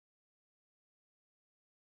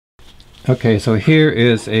Okay, so here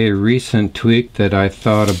is a recent tweak that I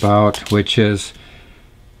thought about, which is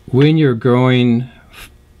when you're growing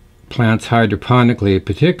plants hydroponically,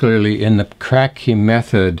 particularly in the Kratky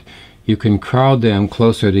method, you can crowd them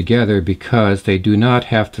closer together because they do not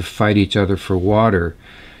have to fight each other for water.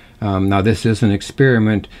 Now this is an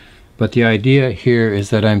experiment, but the idea here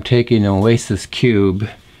is that I'm taking an Oasis cube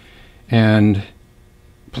and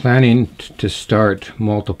planning to start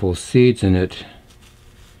multiple seeds in it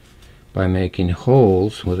by making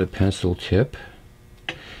holes with a pencil tip,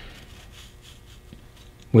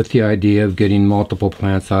 with the idea of getting multiple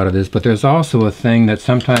plants out of this. But there's also a thing that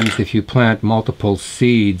sometimes if you plant multiple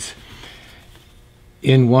seeds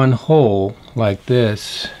in one hole like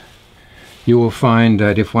this, you will find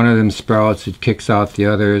that if one of them sprouts, it kicks out the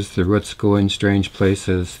others, the roots go in strange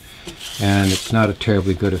places, and it's not a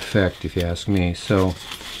terribly good effect if you ask me. So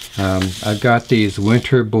I've got these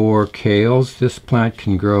winter boar kales. This plant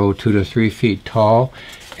can grow 2 to 3 feet tall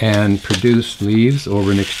and produce leaves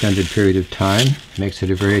over an extended period of time. Makes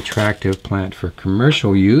it a very attractive plant for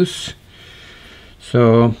commercial use.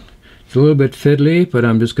 So it's a little bit fiddly, but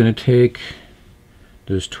I'm just going to take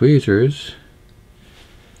those tweezers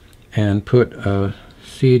and put a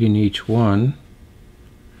seed in each one.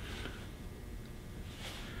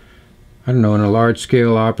 I don't know, in a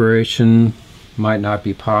large-scale operation might not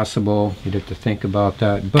be possible. You'd have to think about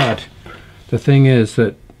that. But the thing is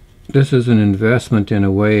that this is an investment in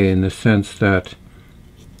a way, in the sense that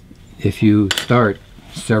if you start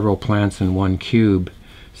several plants in one cube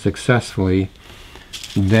successfully,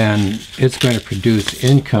 then it's going to produce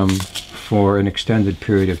income for an extended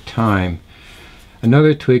period of time.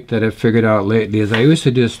 Another tweak that I've figured out lately is I used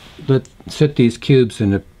to just sit these cubes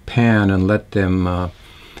in a pan and let them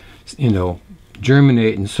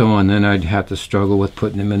germinate and so on. Then I'd have to struggle with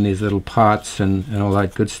putting them in these little pots and all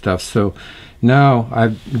that good stuff. So now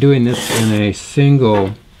I'm doing this in a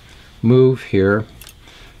single move here,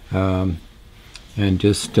 and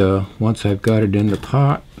just once I've got it in the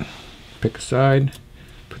pot, pick a side,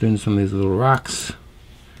 put in some of these little rocks,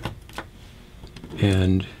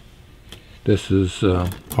 and this is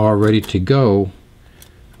all ready to go.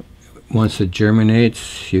 Once it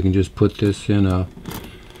germinates, you can just put this in a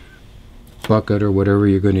bucket or whatever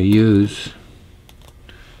you're going to use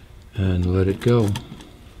and let it go.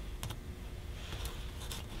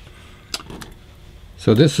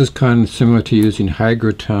 So this is kind of similar to using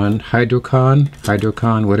hydroton,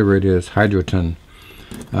 whatever it is, hydroton.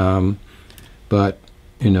 But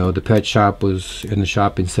you know, the pet shop was in the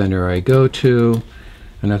shopping center I go to,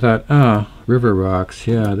 and I thought, river rocks,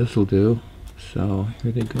 yeah, this will do. So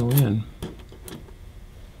here they go in.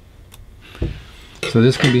 So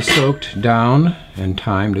this can be soaked down and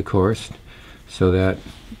timed, of course, so that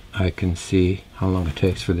I can see how long it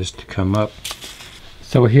takes for this to come up.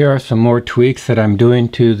 So here are some more tweaks that I'm doing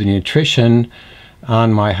to the nutrition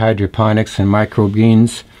on my hydroponics and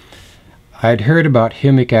microgreens. I'd heard about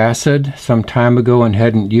humic acid some time ago and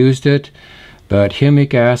hadn't used it, but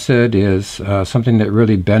humic acid is something that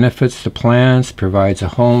really benefits the plants, provides a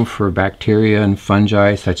home for bacteria and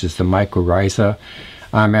fungi such as the mycorrhiza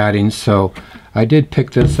I'm adding. So I did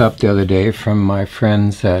pick this up the other day from my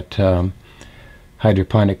friends at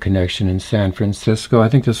Hydroponic Connection in San Francisco. I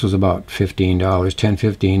think this was about $15,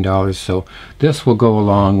 $10–15, so this will go a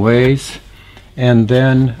long ways. And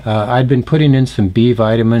then I'd been putting in some B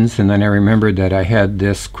vitamins, and then I remembered that I had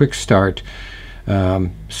this Quick Start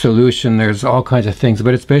solution. There's all kinds of things,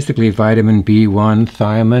 but it's basically vitamin B1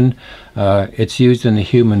 thiamine. It's used in the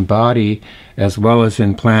human body as well as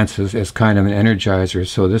in plants as kind of an energizer.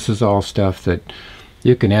 So this is all stuff that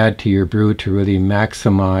you can add to your brew to really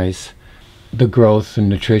maximize the growth and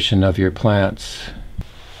nutrition of your plants.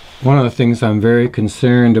 One of the things I'm very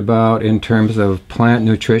concerned about in terms of plant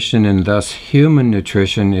nutrition and thus human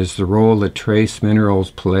nutrition is the role that trace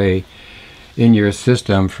minerals play in your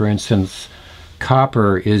system. For instance,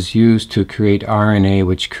 copper is used to create RNA,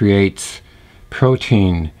 which creates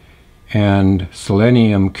protein, and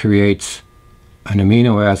selenium creates an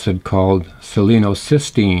amino acid called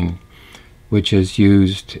selenocysteine, which is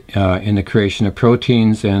used in the creation of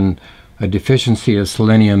proteins, and a deficiency of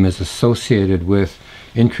selenium is associated with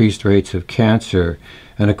increased rates of cancer.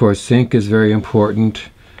 And of course, zinc is very important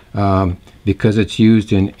because it's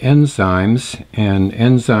used in enzymes, and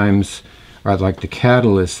enzymes are like the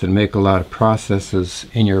catalysts that make a lot of processes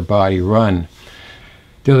in your body run.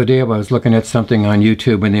 The other day I was looking at something on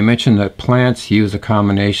YouTube, and they mentioned that plants use a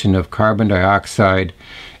combination of carbon dioxide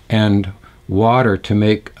and water to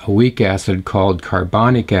make a weak acid called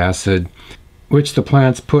carbonic acid, which the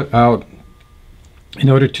plants put out in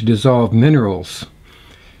order to dissolve minerals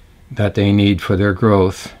that they need for their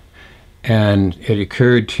growth. And it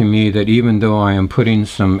occurred to me that even though I am putting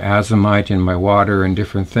some azomite in my water and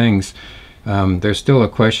different things, there's still a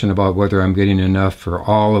question about whether I'm getting enough for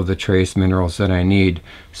all of the trace minerals that I need.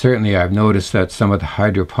 Certainly I've noticed that some of the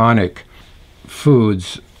hydroponic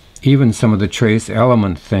foods, even some of the trace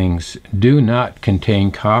element things, do not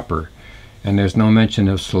contain copper, and there's no mention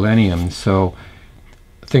of selenium. So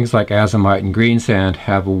things like azomite and green sand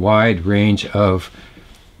have a wide range of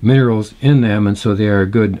minerals in them, and so they are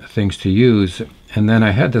good things to use. And then I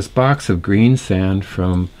had this box of green sand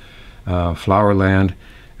from Flowerland,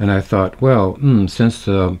 and I thought, well, since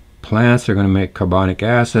the plants are going to make carbonic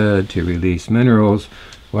acid to release minerals,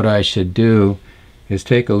 what I should do is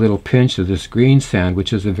take a little pinch of this green sand,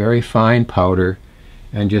 which is a very fine powder,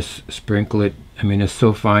 and just sprinkle it. I mean, it's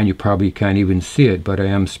so fine you probably can't even see it, but I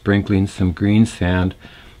am sprinkling some green sand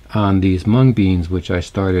on these mung beans, which I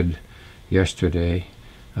started yesterday.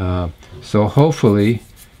 So hopefully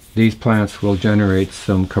these plants will generate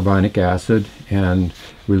some carbonic acid and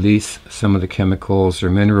release some of the chemicals or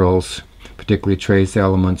minerals, particularly trace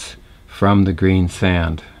elements, from the green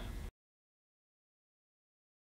sand.